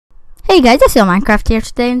Hey guys, it's Minecraft here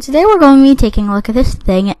today, and today we're going to be taking a look at this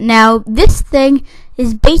thing. Now, this thing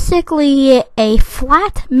is basically a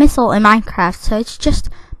flat missile in Minecraft, so it's just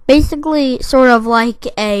basically sort of like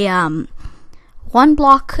a 1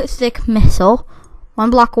 block thick missile, 1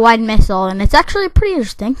 block wide missile, and it's actually pretty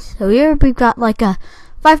interesting. So here we've got like a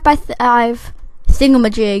 5x5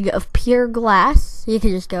 thingamajig of pure glass, so you can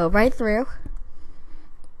just go right through,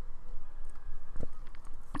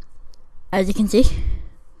 as you can see.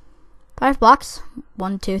 5 blocks.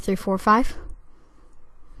 1, 2, 3, 4, 5.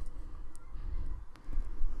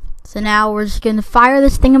 So now we're just going to fire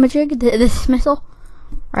this thingamajig, this missile,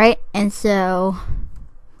 right? And so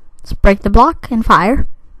let's break the block and fire.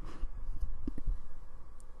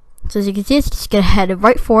 So as you can see, it's just going to head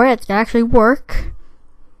right for it. It's going to actually work.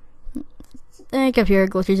 And computer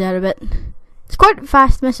glitches out a bit. It's quite a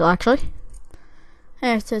fast missile, actually.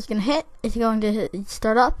 And so it's going to hit. It's going to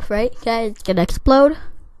start up, right? Okay, it's going to explode.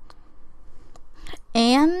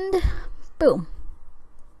 And boom.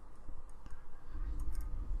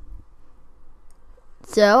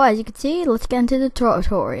 So as you can see, let's get into the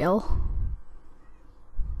tutorial.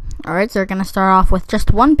 Alright, so we're going to start off with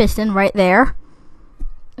just 1 piston right there.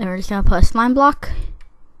 And we're just going to put a slime block.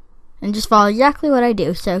 And just follow exactly what I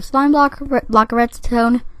do. So slime block, block of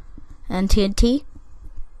redstone, and TNT.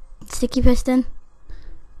 Sticky piston.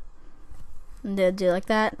 And they'll do like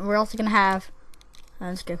that. And we're also going to have...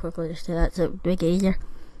 let's go quickly just do that so to make it easier.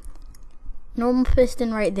 Normal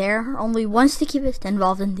piston right there. Only 1 sticky piston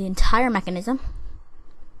involved in the entire mechanism.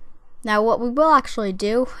 Now what we will actually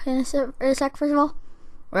do in a sec, first of all,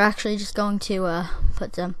 we're actually just going to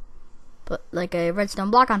put like a redstone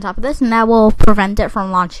block on top of this, and that will prevent it from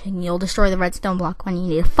launching. You'll destroy the redstone block when you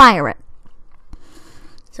need to fire it.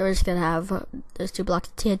 So we're just gonna have those 2 blocks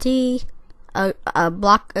of TNT,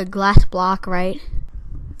 a glass block, right?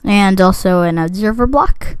 And also an observer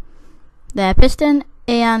block, the piston,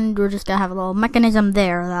 and we're just gonna have a little mechanism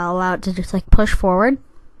there that'll allow it to just like push forward.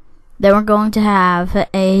 Then we're going to have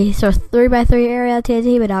a sort of 3x3 area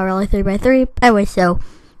TNT, but not really 3x3. Anyway, so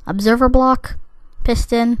observer block,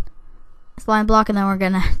 piston, slime block, and then we're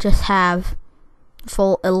gonna just have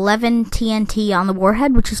full 11 TNT on the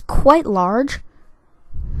warhead, which is quite large.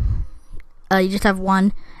 You just have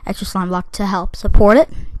 1 extra slime block to help support it.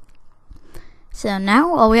 So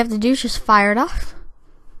now all we have to do is just fire it off.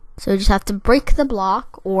 So we just have to break the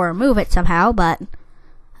block or move it somehow, but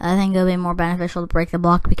I think it'll be more beneficial to break the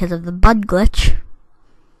block because of the bug glitch.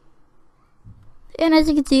 And as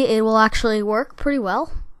you can see, it will actually work pretty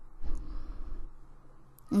well.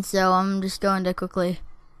 And so I'm just going to quickly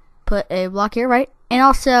put a block here, right? And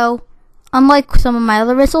also, unlike some of my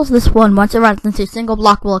other missiles, this one, once it runs into a single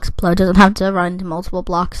block, will explode. It doesn't have to run into multiple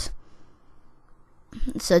blocks.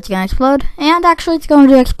 So it's going to explode, and actually it's going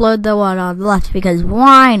to explode the one on the left, because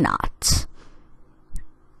why not?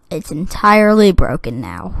 It's entirely broken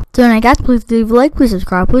now. So anyway guys, please leave a like, please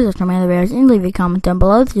subscribe, please subscribe to my other videos, and leave a comment down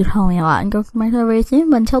below. This would help me a lot, and go to my other videos soon.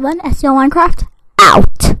 But until then, SEO Minecraft,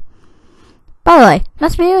 out! By the way,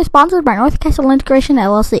 this video is sponsored by North Castle Integration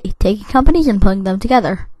LLC, taking companies and putting them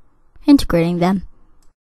together, integrating them.